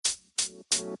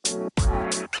What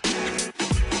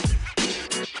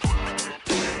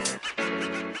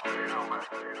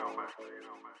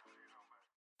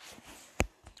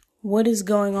is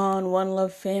going on, One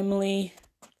Love family?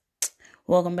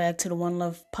 Welcome back to the One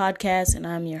Love podcast, and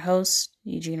I'm your host,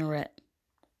 Eugene Rett.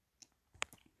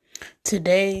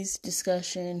 Today's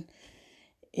discussion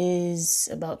is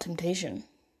about temptation.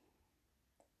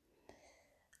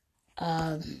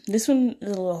 This one is a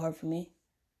little hard for me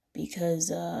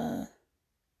because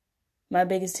my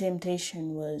biggest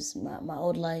temptation was my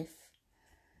old life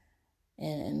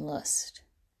and lust.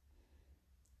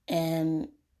 And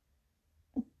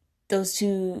those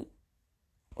two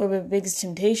were my biggest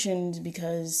temptations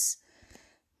because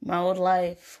my old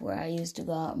life, where I used to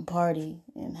go out and party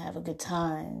and have a good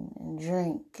time and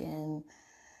drink and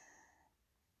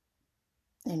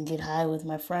get high with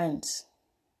my friends,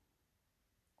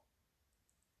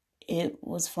 it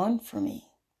was fun for me.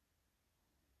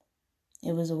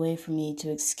 It was a way for me to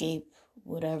escape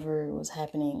whatever was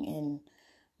happening in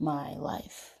my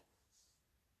life.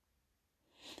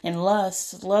 And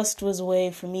lust was a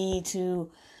way for me to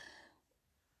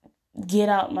get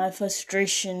out my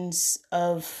frustrations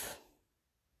of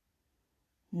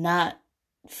not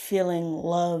feeling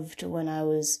loved when I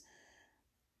was,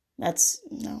 that's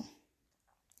not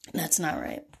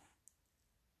right.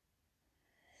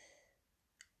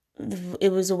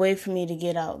 It was a way for me to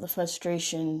get out the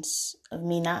frustrations of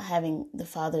me not having the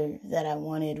father that I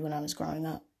wanted when I was growing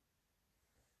up.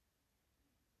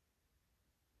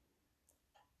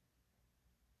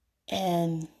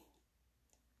 And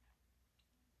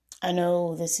I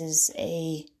know this is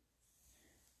a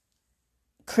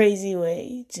crazy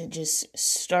way to just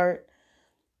start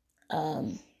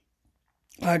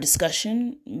our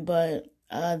discussion, but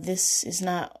this is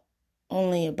not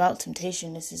only about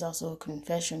temptation. This is also a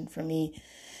confession for me,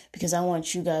 because I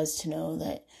want you guys to know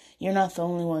that you're not the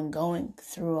only one going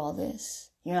through all this.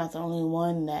 You're not the only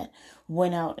one that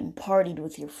went out and partied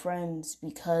with your friends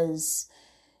because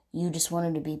you just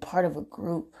wanted to be part of a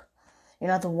group. You're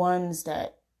not the ones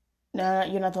that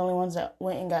you're not the only ones that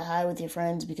went and got high with your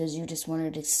friends because you just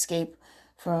wanted to escape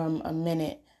from a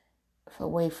minute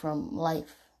away from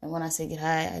life. And when I say get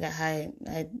high, I got high.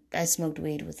 I smoked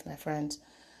weed with my friends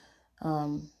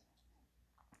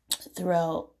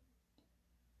throughout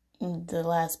the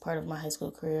last part of my high school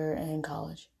career and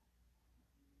college.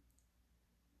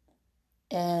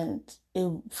 And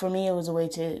for me, it was a way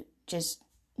to just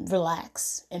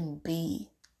relax and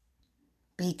be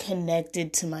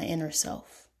connected to my inner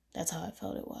self. That's how I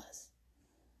felt it was.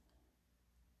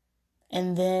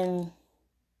 And then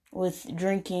with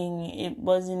drinking, it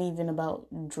wasn't even about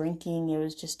drinking. It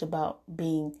was just about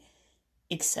being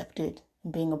accepted,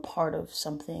 being a part of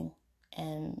something.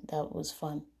 And that was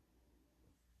fun.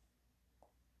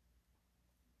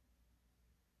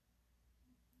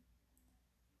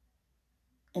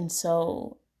 And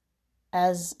so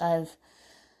as I've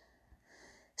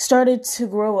started to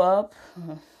grow up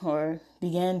or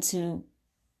began to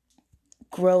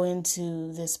grow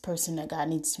into this person that God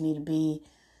needs me to be,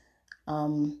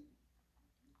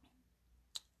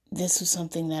 this was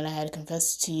something that I had to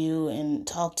confess to you and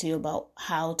talk to you about,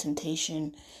 how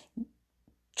temptation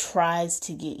tries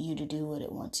to get you to do what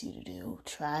it wants you to do,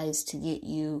 tries to get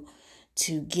you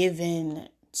to give in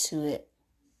to it.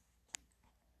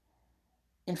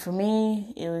 And for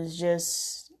me, it was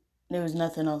just, there was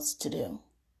nothing else to do.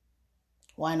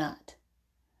 Why not?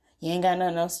 You ain't got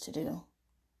nothing else to do.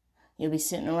 You'll be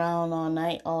sitting around all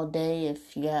night, all day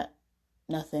if you got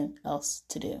nothing else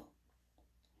to do.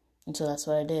 And so that's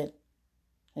what I did.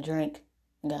 I drank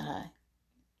and got high.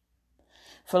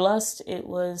 For lust, it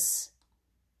was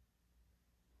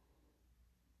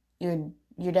your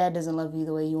dad doesn't love you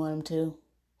the way you want him to.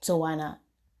 So why not?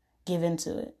 Give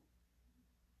into it.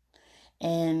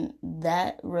 And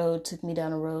that road took me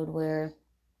down a road where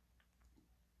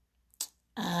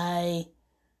I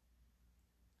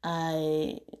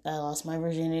lost my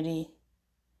virginity,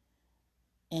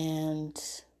 and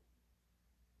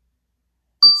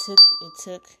it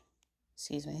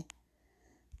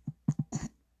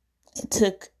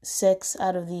took sex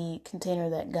out of the container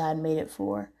that God made it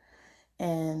for.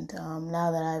 And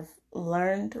now that I've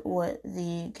learned what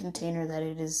the container that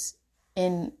it is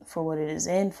in for, what it is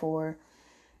in for,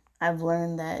 I've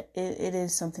learned that it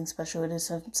is something special. It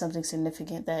is something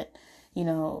significant, that,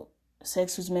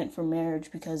 sex was meant for marriage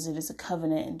because it is a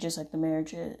covenant. And just like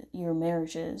your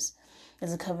marriage is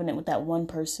a covenant with that one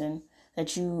person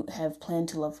that you have planned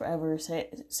to love forever.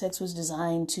 Sex was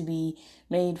designed to be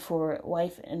made for a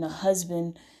wife and a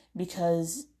husband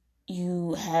because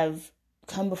you have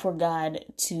come before God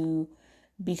to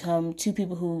become two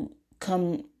people who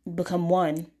come become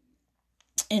one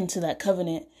into that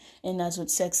covenant. And that's what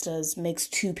sex does, makes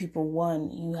two people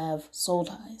one. You have soul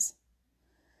ties.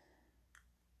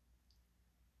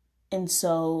 And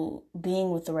so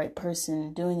being with the right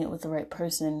person, doing it with the right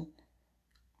person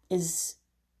is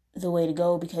the way to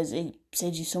go, because it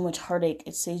saves you so much heartache.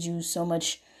 It saves you so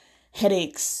much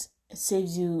headaches. It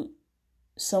saves you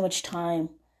so much time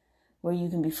where you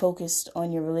can be focused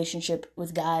on your relationship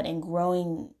with God and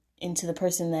growing into the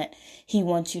person that He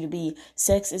wants you to be.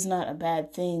 Sex is not a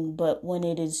bad thing, but when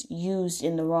it is used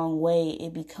in the wrong way,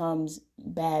 it becomes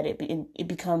bad. It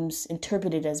becomes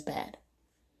interpreted as bad.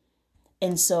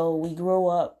 And so we grow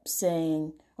up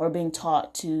saying, or being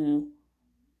taught to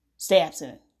stay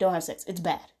abstinent, don't have sex, it's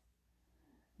bad.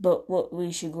 But what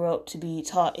we should grow up to be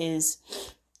taught is,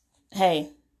 hey,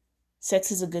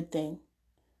 sex is a good thing.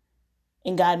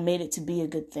 And God made it to be a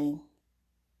good thing.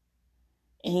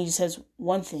 And He just has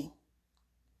one thing.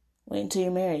 Wait until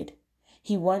you're married.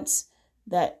 He wants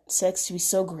that sex to be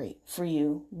so great for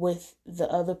you with the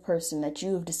other person that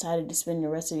you have decided to spend the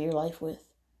rest of your life with.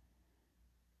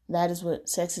 That is what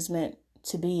sex is meant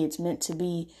to be. It's meant to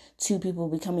be two people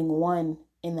becoming one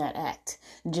in that act.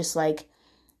 Just like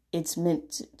it's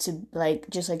meant to,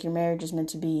 just like your marriage is meant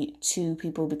to be two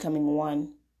people becoming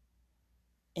one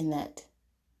in that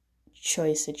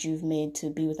choice that you've made to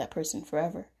be with that person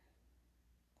forever.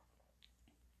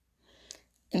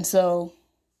 And so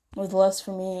with lust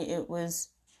for me, it was,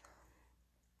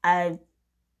 like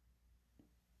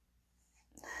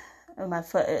I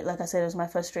said, it was my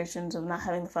frustrations of not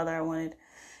having the father I wanted.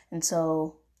 And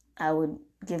so I would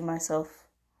give myself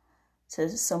to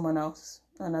someone else,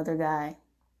 another guy,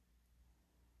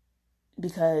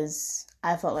 because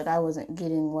I felt like I wasn't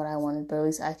getting what I wanted, but at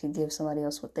least I could give somebody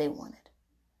else what they wanted.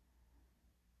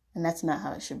 And that's not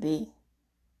how it should be.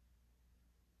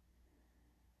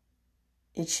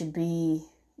 It should be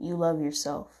you love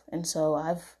yourself. And so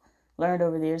I've learned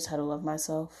over the years how to love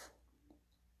myself.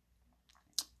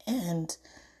 And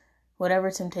whatever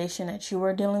temptation that you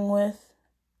are dealing with,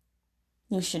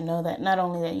 you should know that not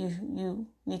only that you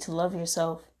need to love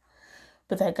yourself,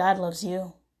 but that God loves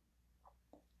you.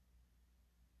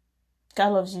 God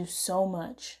loves you so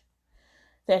much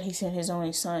that He sent His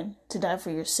only Son to die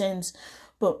for your sins.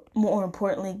 But more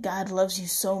importantly, God loves you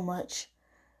so much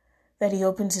that He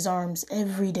opens His arms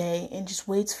every day and just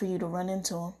waits for you to run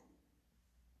into Him.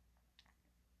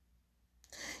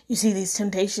 You see, these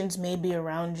temptations may be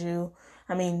around you.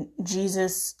 I mean,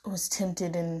 Jesus was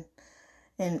tempted and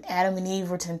Adam and Eve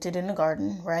were tempted in the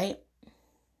garden, right?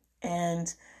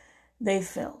 And they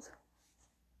failed.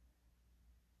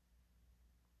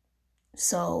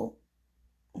 So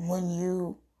when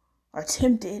you are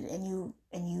tempted and you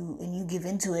give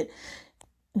into it,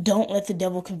 don't let the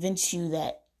devil convince you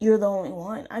that you're the only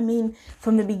one. I mean,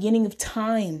 from the beginning of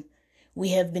time,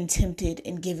 we have been tempted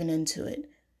and given into it.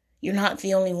 You're not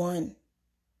the only one.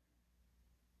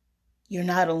 You're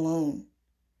not alone.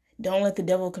 Don't let the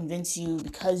devil convince you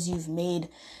because you've made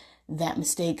that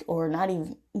mistake, or not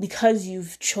even because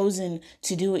you've chosen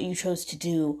to do what you chose to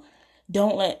do.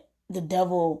 Don't let the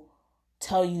devil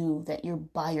tell you that you're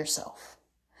by yourself,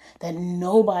 that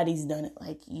nobody's done it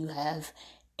like you have,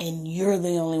 and you're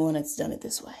the only one that's done it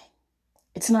this way.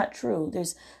 It's not true.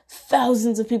 There's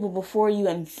thousands of people before you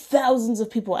and thousands of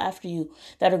people after you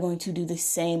that are going to do the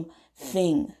same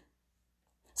thing.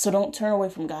 So don't turn away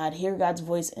from God. Hear God's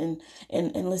voice and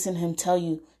listen to Him tell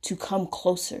you to come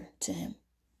closer to Him.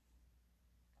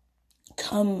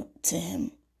 Come to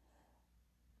Him.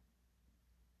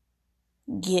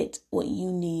 Get what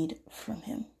you need from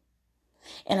Him.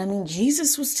 And I mean,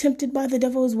 Jesus was tempted by the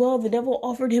devil as well. The devil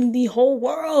offered Him the whole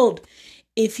world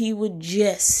if He would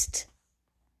just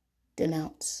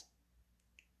denounce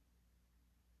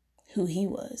who He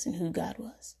was and who God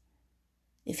was.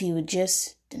 If He would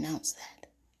just denounce that.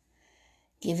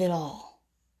 Give it all.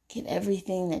 Give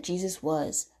everything that Jesus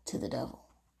was to the devil.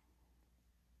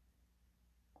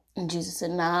 And Jesus said,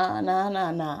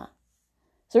 nah.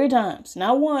 3 times.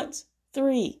 Not once.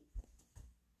 3.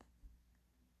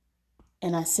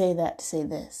 And I say that to say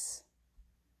this.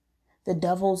 The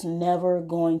devil's never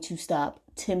going to stop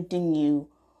tempting you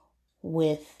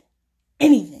with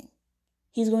anything.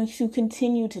 He's going to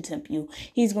continue to tempt you.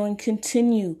 He's going to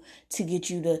continue to get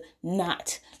you to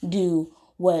not do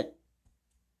what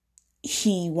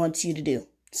He wants you to do,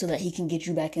 so that He can get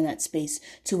you back in that space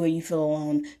to where you feel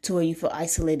alone, to where you feel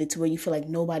isolated, to where you feel like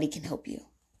nobody can help you.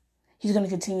 He's going to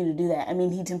continue to do that. I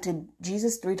mean, He tempted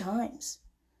Jesus 3 times.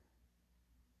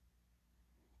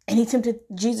 And He tempted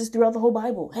Jesus throughout the whole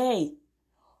Bible. Hey,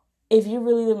 if you're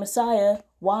really the Messiah,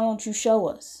 why don't you show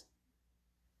us?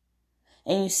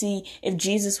 And you see, if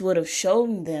Jesus would have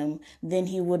shown them, then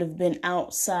he would have been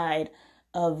outside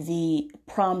of the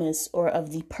promise or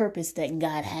of the purpose that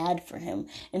God had for him.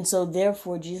 And so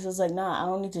therefore Jesus was like, nah, I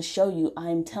don't need to show you.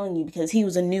 I'm telling you, because he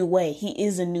was a new way. He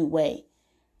is a new way.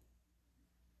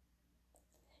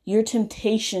 Your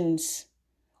temptations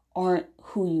aren't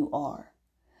who you are.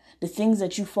 The things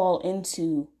that you fall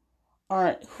into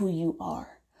aren't who you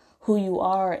are. Who you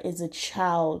are is a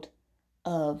child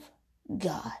of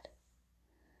God.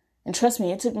 And trust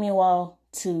me, it took me a while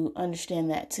to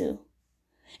understand that too.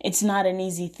 It's not an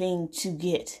easy thing to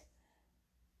get.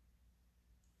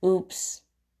 Oops,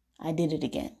 I did it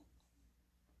again.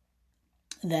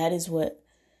 That is what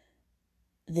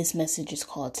this message is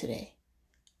called today.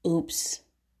 Oops,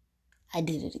 I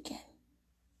did it again.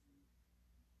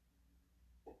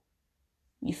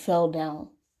 You fell down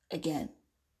again.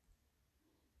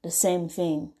 The same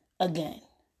thing again.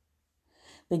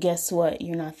 But guess what?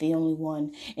 You're not the only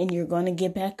one. And you're going to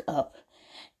get back up.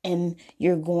 And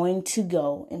you're going to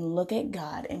go and look at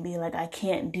God and be like, I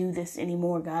can't do this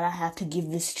anymore, God. I have to give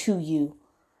this to you.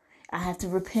 I have to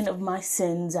repent of my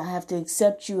sins. I have to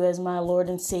accept you as my Lord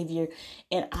and Savior.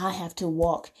 And I have to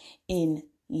walk in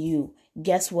you.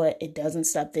 Guess what? It doesn't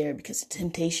stop there, because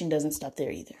temptation doesn't stop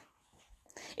there either.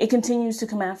 It continues to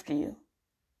come after you.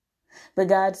 But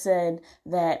God said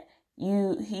that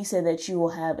he said that you will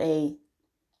have a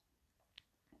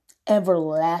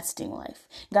everlasting life.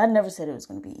 God never said it was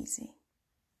going to be easy.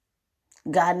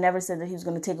 God never said that he was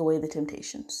going to take away the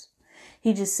temptations.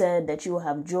 He just said that you will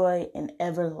have joy and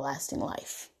everlasting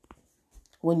life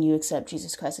when you accept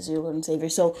Jesus Christ as your Lord and Savior.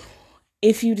 So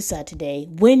when you decide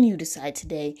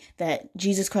today that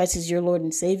Jesus Christ is your Lord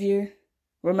and Savior,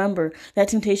 remember that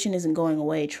temptation isn't going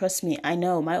away. Trust me, I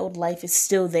know my old life is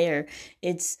still there.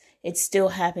 It still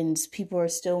happens. People are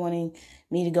still wanting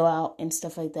me to go out and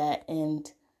stuff like that. And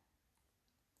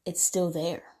it's still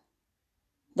there.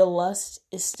 The lust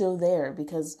is still there,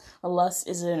 because a lust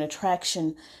is an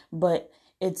attraction, but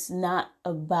it's not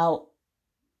about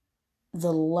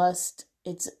the lust.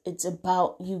 It's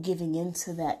about you giving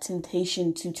into that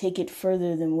temptation to take it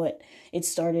further than what it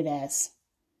started as.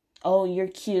 Oh, you're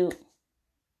cute.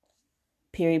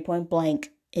 Period, point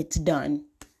blank. It's done.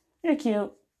 You're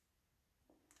cute.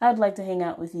 I'd like to hang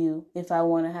out with you if I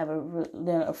want to have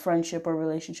a friendship or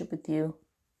relationship with you.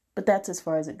 But that's as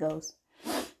far as it goes.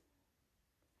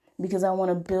 Because I want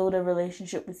to build a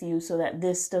relationship with you so that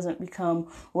this doesn't become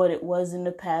what it was in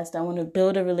the past. I want to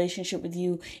build a relationship with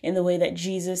you in the way that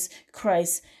Jesus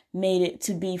Christ made it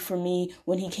to be for me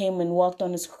when he came and walked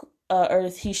on this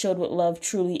earth. He showed what love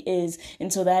truly is.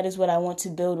 And so that is what I want to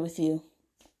build with you.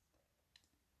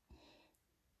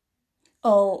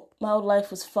 Oh, my old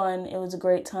life was fun. It was a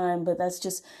great time, but that's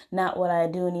just not what I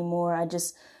do anymore. I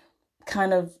just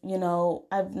kind of,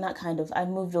 I've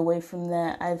moved away from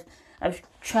that. I've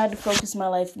tried to focus my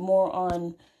life more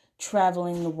on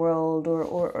traveling the world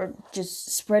or just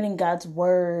spreading God's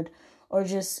word, or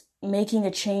just making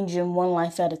a change in one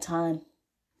life at a time.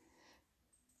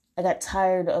 I got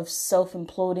tired of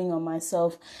self-imploding on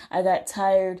myself. I got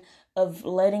tired of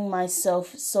letting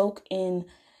myself soak in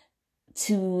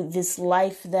to this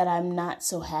life that I'm not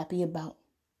so happy about.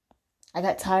 I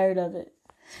got tired of it.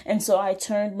 And so I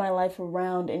turned my life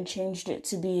around and changed it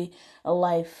to be a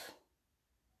life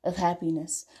of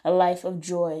happiness, a life of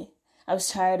joy. I was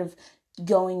tired of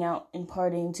going out and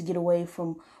partying to get away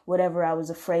from whatever I was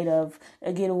afraid of,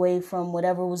 get away from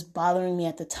whatever was bothering me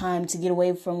at the time, to get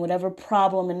away from whatever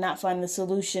problem and not find the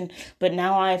solution. But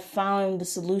now I found the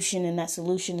solution, and that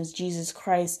solution is Jesus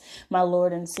Christ, my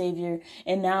Lord and Savior.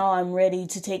 And now I'm ready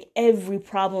to take every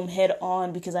problem head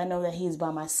on, because I know that he is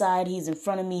by my side, he's in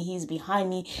front of me, he's behind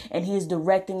me, and he is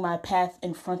directing my path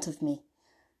in front of me.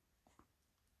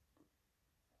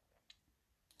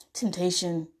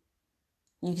 Temptation,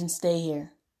 you can stay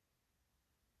here,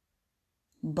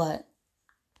 but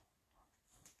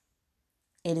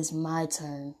it is my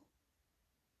turn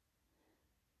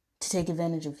to take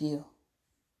advantage of you.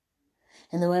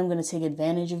 And the way I'm going to take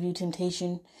advantage of you,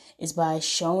 temptation, is by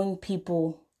showing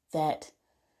people that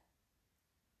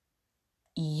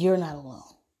you're not alone,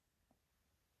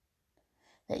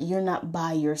 that you're not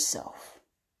by yourself,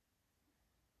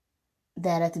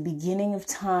 that at the beginning of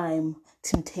time,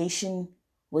 temptation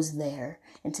was there,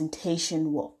 and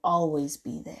temptation will always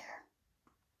be there.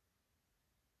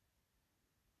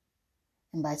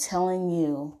 And by telling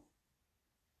you,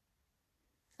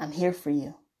 I'm here for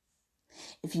you.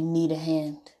 If you need a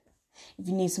hand, if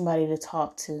you need somebody to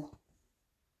talk to.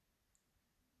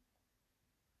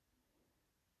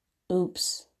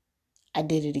 Oops, I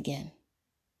did it again.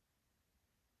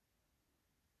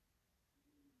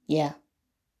 Yeah.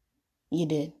 You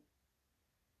did.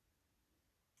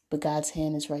 But God's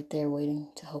hand is right there waiting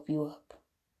to help you up,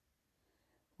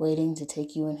 waiting to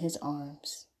take you in his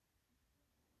arms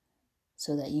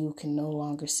so that you can no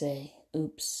longer say,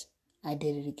 oops, I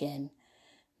did it again.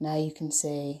 Now you can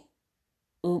say,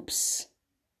 oops,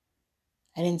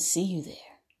 I didn't see you there.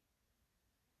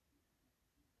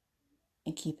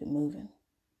 And keep it moving.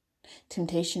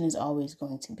 Temptation is always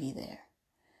going to be there.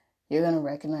 You're going to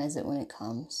recognize it when it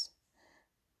comes.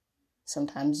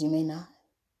 Sometimes you may not.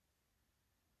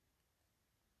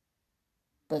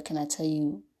 But can I tell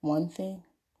you one thing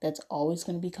that's always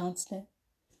going to be constant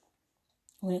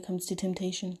when it comes to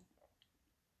temptation?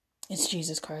 It's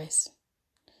Jesus Christ.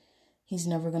 He's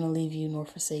never going to leave you nor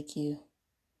forsake you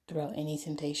throughout any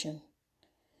temptation.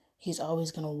 He's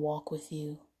always going to walk with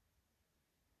you.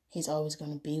 He's always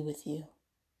going to be with you.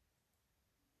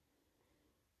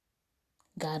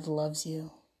 God loves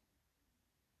you.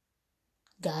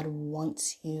 God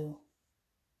wants you.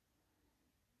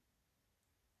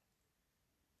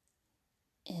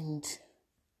 And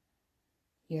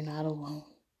you're not alone.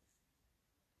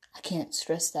 I can't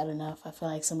stress that enough. I feel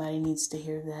like somebody needs to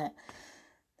hear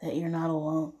that you're not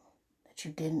alone, that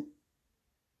you're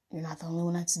not the only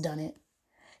one that's done it.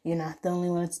 You're not the only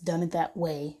one that's done it that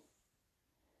way.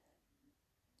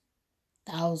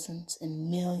 Thousands and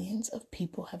millions of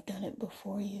people have done it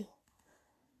before you.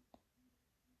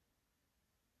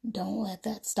 Don't let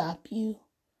that stop you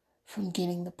from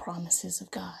getting the promises of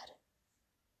God.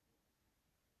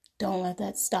 Don't let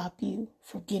that stop you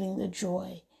from getting the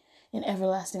joy and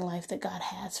everlasting life that God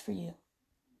has for you.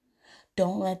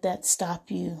 Don't let that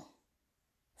stop you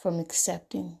from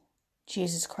accepting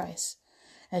Jesus Christ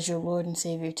as your Lord and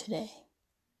Savior today.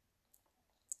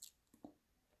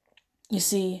 You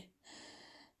see,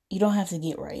 you don't have to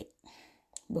get right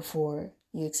before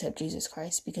you accept Jesus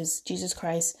Christ, because Jesus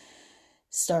Christ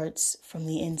starts from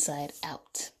the inside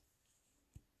out.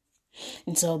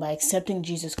 And so by accepting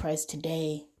Jesus Christ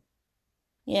today,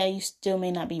 yeah, you still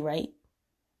may not be right,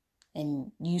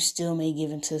 and you still may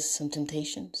give into some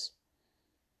temptations.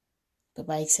 But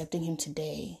by accepting him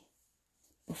today,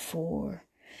 before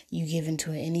you give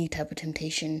into any type of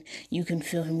temptation, you can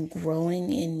feel him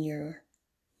growing in your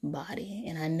body.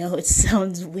 And I know it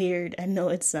sounds weird. I know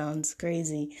it sounds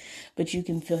crazy, but you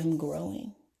can feel him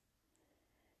growing.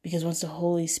 Because once the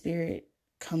Holy Spirit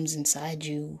comes inside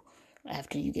you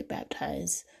after you get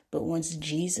baptized, but once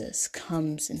Jesus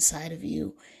comes inside of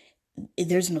you,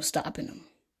 there's no stopping him.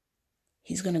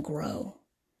 He's going to grow.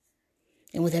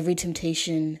 And with every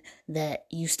temptation that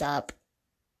you stop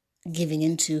giving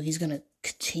into, he's going to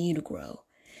continue to grow.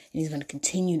 And he's going to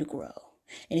continue to grow.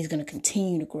 And he's going to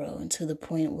continue to grow until the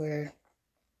point where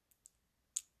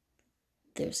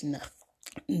there's nothing.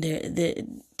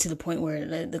 To the point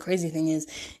where, the crazy thing is,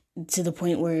 to the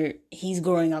point where he's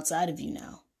growing outside of you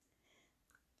now.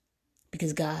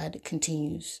 Because God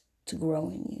continues to grow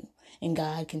in you. And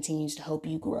God continues to help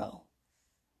you grow.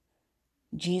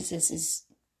 Jesus is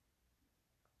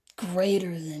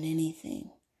greater than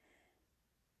anything.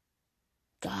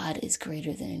 God is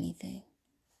greater than anything.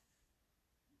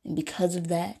 And because of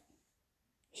that,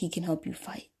 he can help you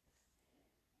fight.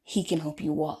 He can help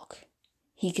you walk.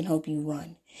 He can help you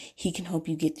run. He can help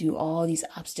you get through all these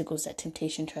obstacles that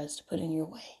temptation tries to put in your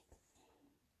way.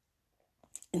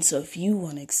 And so if you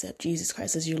want to accept Jesus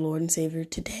Christ as your Lord and Savior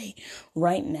today,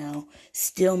 right now,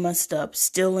 still messed up,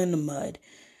 still in the mud,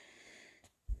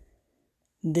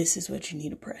 this is what you need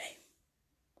to pray.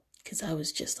 Because I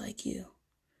was just like you.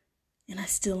 And I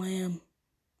still am.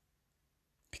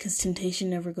 Because temptation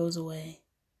never goes away.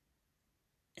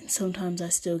 And sometimes I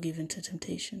still give in to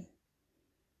temptation.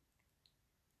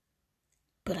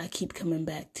 But I keep coming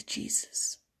back to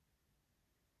Jesus.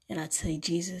 And I say,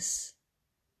 Jesus,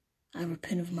 I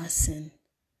repent of my sin.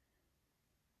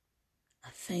 I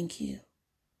thank you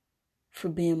for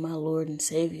being my Lord and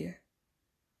Savior.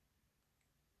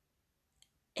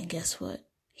 And guess what?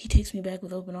 He takes me back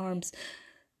with open arms.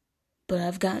 But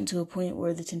I've gotten to a point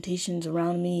where the temptations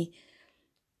around me,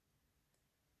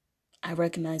 I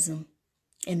recognize them.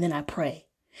 And then I pray.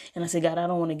 And I say, God, I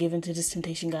don't want to give into this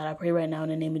temptation, God. I pray right now in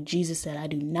the name of Jesus that I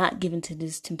do not give into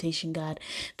this temptation, God,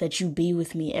 that you be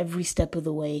with me every step of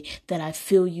the way, that I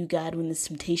feel you, God, when this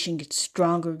temptation gets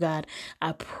stronger, God.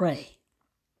 I pray.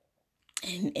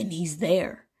 And he's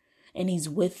there. And he's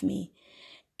with me.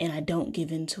 And I don't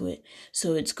give into it.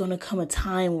 So it's going to come a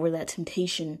time where that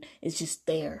temptation is just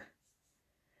there.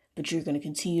 But you're going to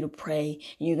continue to pray.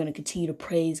 And you're going to continue to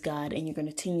praise God. And you're going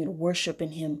to continue to worship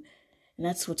in him. And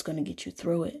that's what's going to get you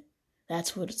through it.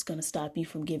 That's what's going to stop you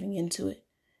from giving into it.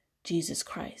 Jesus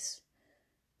Christ.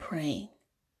 Praying.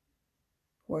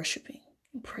 Worshiping.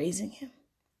 and praising him.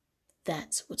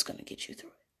 That's what's going to get you through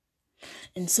it.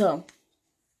 And so,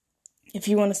 if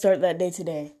you want to start that day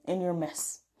today in your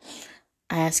mess,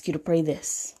 I ask you to pray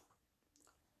this.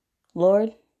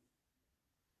 Lord,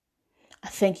 I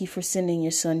thank you for sending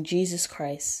your son, Jesus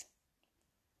Christ,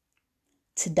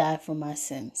 to die for my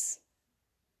sins.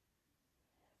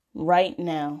 Right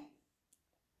now,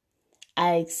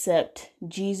 I accept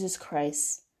Jesus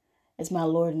Christ as my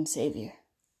Lord and Savior.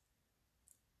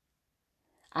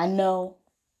 I know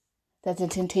that the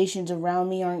temptations around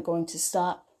me aren't going to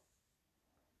stop,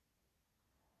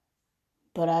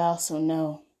 but I also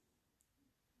know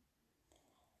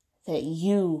that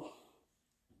you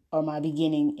are my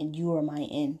beginning and you are my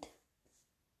end.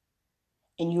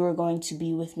 And you are going to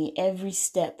be with me every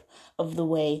step of the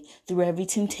way, through every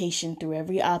temptation, through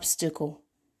every obstacle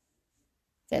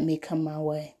that may come my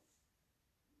way.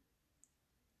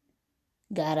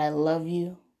 God, I love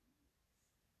you.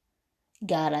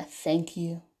 God, I thank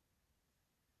you.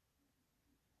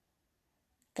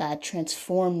 God,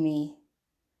 transform me.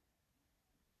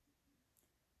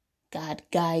 God,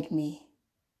 guide me.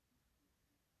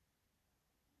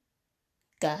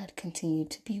 God, continue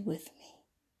to be with me.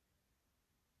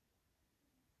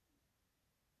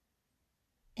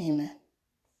 Amen.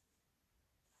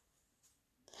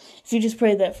 If you just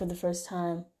prayed that for the first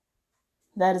time,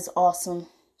 that is awesome.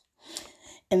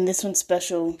 And this one's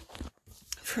special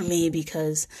for me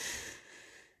because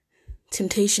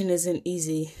temptation isn't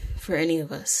easy for any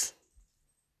of us.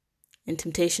 And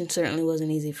temptation certainly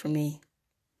wasn't easy for me.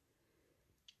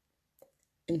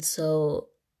 And so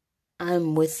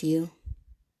I'm with you.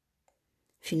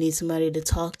 If you need somebody to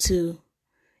talk to,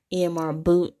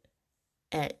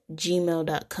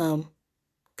 emrboot@gmail.com.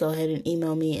 Go ahead and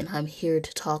email me and I'm here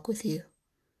to talk with you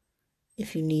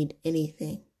if you need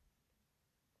anything.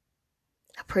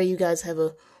 I pray you guys have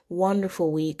a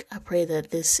wonderful week. I pray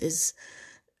that this is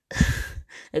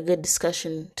a good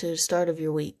discussion to the start of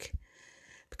your week,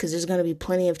 because there's going to be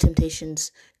plenty of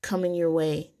temptations coming your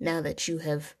way now that you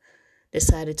have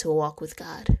decided to walk with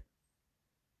God.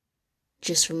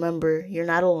 Just remember, you're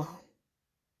not alone.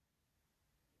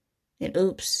 And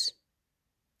oops,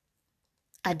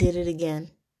 I did it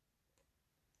again.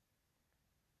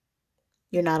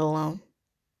 You're not alone.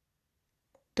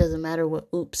 Doesn't matter what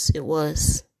oops it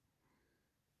was.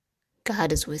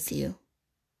 God is with you.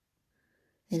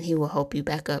 And he will help you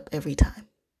back up every time.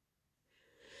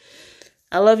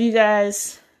 I love you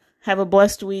guys. Have a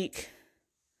blessed week.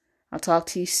 I'll talk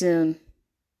to you soon.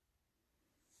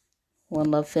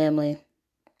 One love, family.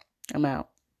 I'm out.